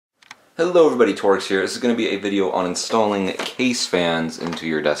Hello everybody, Torx here. This is going to be a video on installing case fans into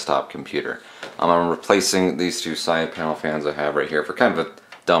your desktop computer. I'm replacing these two side panel fans I have right here for kind of a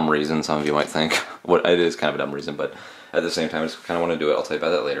dumb reason, some of you might think. What it is kind of a dumb reason, but at the same time I just kind of want to do it. I'll tell you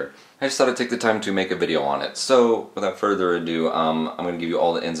about that later. I just thought I'd take the time to make a video on it. So without further ado, I'm going to give you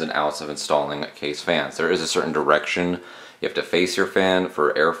all the ins and outs of installing case fans. There is a certain direction you have to face your fan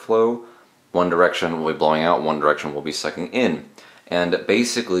for airflow. One direction will be blowing out, one direction will be sucking in. And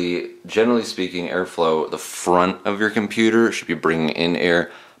basically, generally speaking, airflow, the front of your computer should be bringing in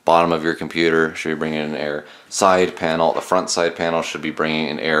air, bottom of your computer should be bringing in air, side panel, the front side panel should be bringing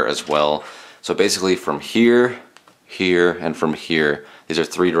in air as well. So basically from here, here, and from here, these are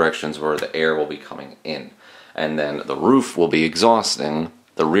three directions where the air will be coming in. And then the roof will be exhausting,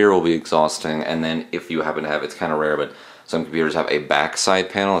 the rear will be exhausting, and then if you happen to have, it's kind of rare, but some computers have a back side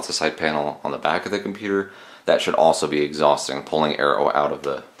panel, it's a side panel on the back of the computer, that should also be exhausting, pulling air out of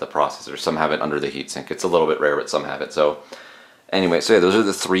the processor. Some have it under the heatsink. It's a little bit rare, but some have it. So anyway, so yeah, those are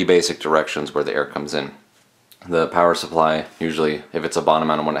the three basic directions where the air comes in. The power supply, usually, if it's a bottom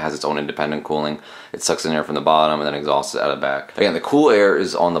mounted one, it has its own independent cooling. It sucks in air from the bottom and then exhausts it out of the back. Again, the cool air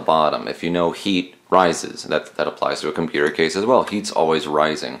is on the bottom. If you know, heat rises. That applies to a computer case as well. Heat's always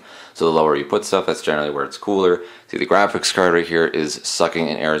rising. So the lower you put stuff, that's generally where it's cooler. See, the graphics card right here is sucking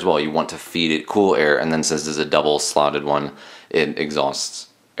in air as well. You want to feed it cool air, and then since there's a double slotted one, it exhausts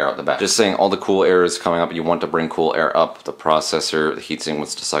air out the back. Just saying, all the cool air is coming up. You want to bring cool air up. The processor, the heatsink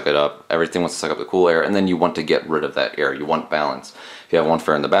wants to suck it up. Everything wants to suck up the cool air, and then you want to get rid of that air. You want balance. If you have one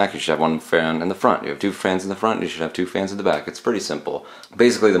fan in the back, you should have one fan in the front. You have two fans in the front, you should have two fans in the back. It's pretty simple.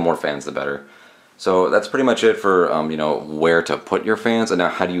 Basically, the more fans, the better. So that's pretty much it for you know, where to put your fans. And now,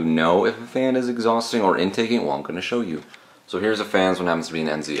 how do you know if a fan is exhausting or intaking? Well, I'm going to show you. So here's a fans, one happens to be an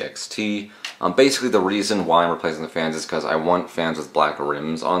NZXT. Basically the reason why I'm replacing the fans is because I want fans with black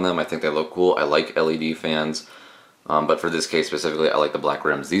rims on them. I think they look cool. I like LED fans, but for this case specifically, I like the black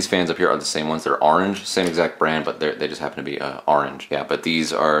rims. These fans up here are the same ones. They're orange, same exact brand, but they just happen to be orange. Yeah, but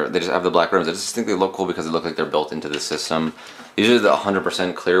these are, they just have the black rims. I just think they look cool because they look like they're built into the system. These are the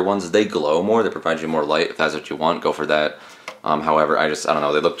 100% clear ones. They glow more. They provide you more light. If that's what you want, go for that. However, I don't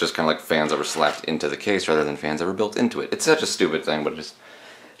know, they look just kind of like fans that were slapped into the case rather than fans that were built into it. It's such a stupid thing, but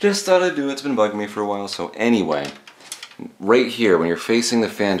just thought I'd do it. It's been bugging me for a while. So anyway, right here, when you're facing the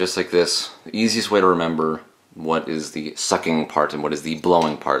fan just like this, the easiest way to remember what is the sucking part and what is the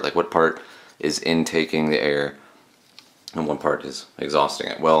blowing part, like what part is intaking the air and what part is exhausting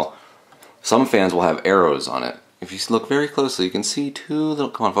it. Well, some fans will have arrows on it. If you look very closely, you can see two little,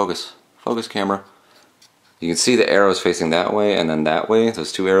 come on, focus, camera. You can see the arrows facing that way and then that way,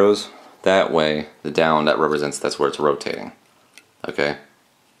 those two arrows. That way, the down, that represents, that's where it's rotating. Okay?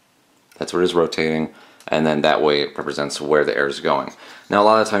 That's where it is rotating, and then that way it represents where the air is going. Now, a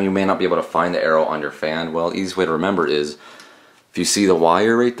lot of the time you may not be able to find the arrow on your fan. Well, the easiest way to remember is, if you see the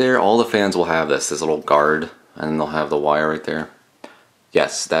wire right there, all the fans will have this little guard, and then they'll have the wire right there.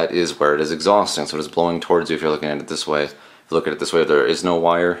 Yes, that is where it is exhausting, so it is blowing towards you if you're looking at it this way. If you look at it this way, there is no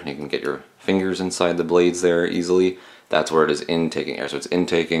wire, and you can get your fingers inside the blades there easily. That's where it is intaking air, so it's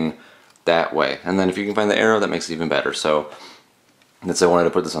intaking that way. And then if you can find the arrow, that makes it even better. So let's say I wanted to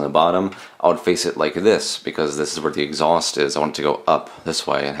put this on the bottom, I would face it like this, because this is where the exhaust is. I want it to go up this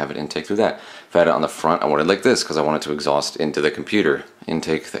way and have it intake through that. If I had it on the front, I want it like this, because I want it to exhaust into the computer,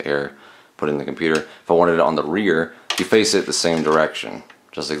 intake the air, put it in the computer. If I wanted it on the rear, you face it the same direction,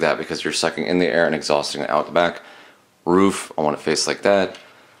 just like that, because you're sucking in the air and exhausting it out the back. Roof, I want it faced like that.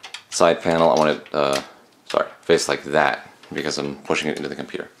 Side panel, I want it, faced like that, because I'm pushing it into the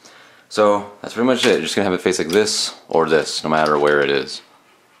computer. So that's pretty much it. You're just gonna have it face like this or this, no matter where it is.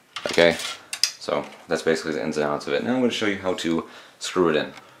 Okay? So that's basically the ins and outs of it. Now I'm gonna show you how to screw it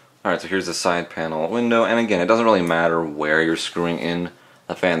in. Alright, so here's the side panel window, and again, it doesn't really matter where you're screwing in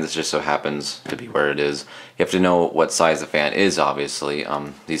the fan. This just so happens to be where it is. You have to know what size the fan is, obviously.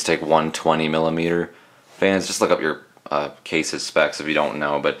 These take 120mm fans. Just look up your case's specs if you don't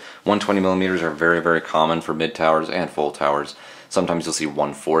know, but 120mm are very, very common for mid towers and full towers. Sometimes you'll see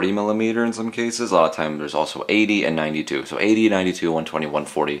 140mm in some cases. A lot of times there's also 80 and 92. So 80, 92, 120,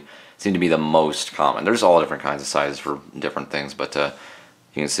 140 seem to be the most common. There's all different kinds of sizes for different things, but you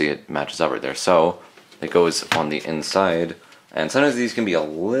can see it matches up right there. So it goes on the inside, and sometimes these can be a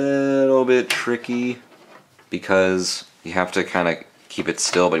little bit tricky because you have to kind of keep it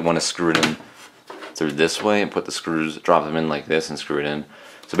still, but you want to screw it in through this way and put the screws, drop them in like this and screw it in.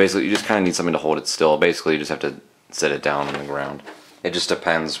 So basically you just kind of need something to hold it still. Basically you just have to set it down on the ground. It just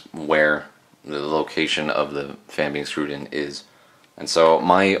depends where the location of the fan being screwed in is. And so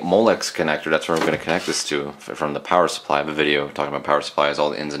my Molex connector, that's where I'm going to connect this to from the power supply. I have a video talking about power supplies,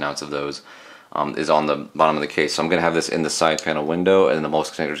 all the ins and outs of those, is on the bottom of the case. So I'm going to have this in the side panel window, and the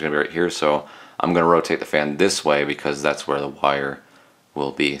Molex connector is going to be right here. So I'm going to rotate the fan this way because that's where the wire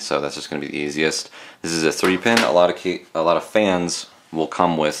will be. So that's just going to be the easiest. This is a 3-pin. A lot of fans will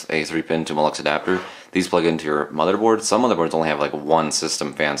come with a 3-pin to Molex adapter. These plug into your motherboard. Some motherboards only have like one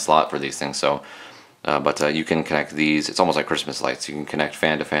system fan slot for these things. So, but you can connect these. It's almost like Christmas lights. You can connect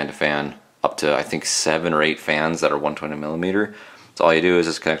fan to fan to fan up to I think 7 or 8 fans that are 120mm. So all you do is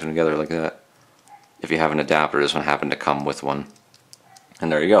just connect them together like that. If you have an adapter, this one happened to come with one.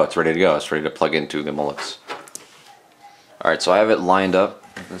 And there you go. It's ready to go. It's ready to plug into the Molex. Alright, so I have it lined up.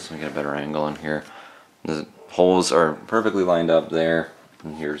 Let's get a better angle in here. The holes are perfectly lined up there.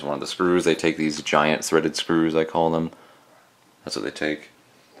 And here's one of the screws. They take these giant threaded screws, I call them. That's what they take.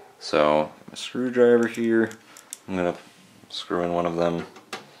 So, a screwdriver here. I'm going to screw in one of them.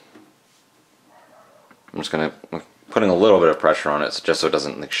 I'm just going to putting a little bit of pressure on it just so it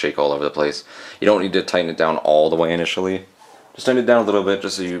doesn't like shake all over the place. You don't need to tighten it down all the way initially. Just tighten it down a little bit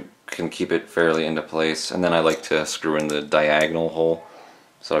just so you can keep it fairly into place. And then I like to screw in the diagonal hole.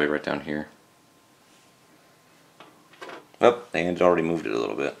 So I'll be right down here. Oh, and it already moved it a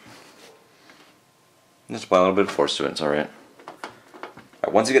little bit. Just apply a little bit of force to it, it's alright.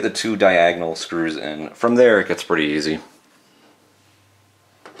 Alright, once you get the 2 diagonal screws in, from there it gets pretty easy.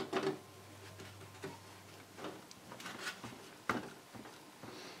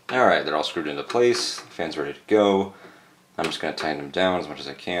 Alright, they're all screwed into place, the fan's ready to go. I'm just going to tighten them down as much as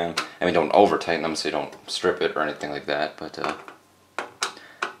I can. I mean, don't over tighten them so you don't strip it or anything like that, but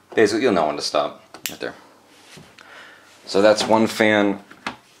basically you'll know when to stop right there. So that's one fan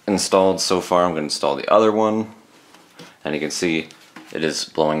installed so far. I'm going to install the other one, and you can see it is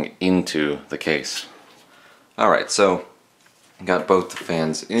blowing into the case. Alright, so I got both the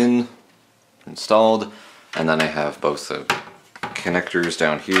fans installed, and then I have both the connectors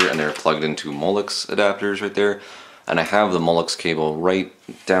down here, and they're plugged into Molex adapters right there. And I have the Molex cable right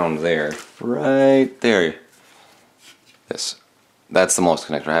down there. Right there. That's the Molex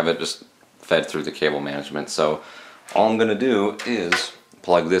connector. I have it just fed through the cable management. So all I'm going to do is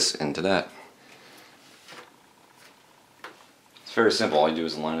plug this into that. It's very simple. All you do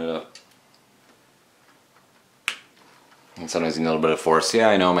is line it up. And sometimes you need a little bit of force. Yeah,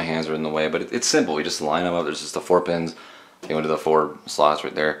 I know my hands are in the way, but it's simple. We just line them up. There's just the 4 pins. You go to the 4 slots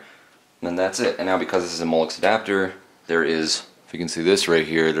right there. And then that's it. And now because this is a Molex adapter, there is, if you can see this right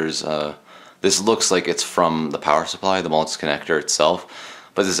here, there's this looks like it's from the power supply, the Molex connector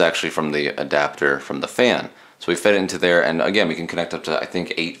itself, but this is actually from the adapter from the fan. So we fed it into there, and again, we can connect up to, I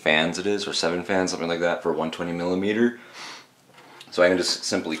think 8 fans it is, or 7 fans, something like that, for 120mm. So I can just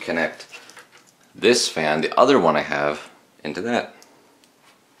simply connect this fan, the other one I have, into that.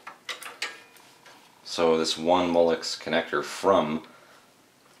 So this one Molex connector from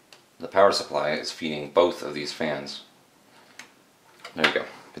the power supply is feeding both of these fans. There you go,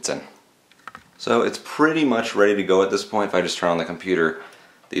 it's in. So it's pretty much ready to go at this point. If I just turn on the computer,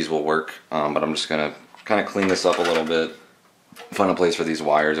 these will work, but I'm just gonna kind of clean this up a little bit, find a place for these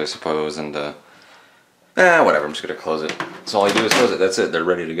wires, I suppose, and whatever, I'm just gonna close it. So all I do is close it, that's it, they're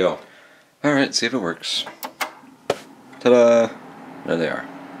ready to go. Alright, see if it works. Ta-da! There they are.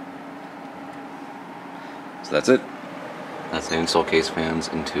 So that's it. That's how you install case fans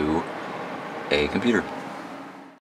into a computer.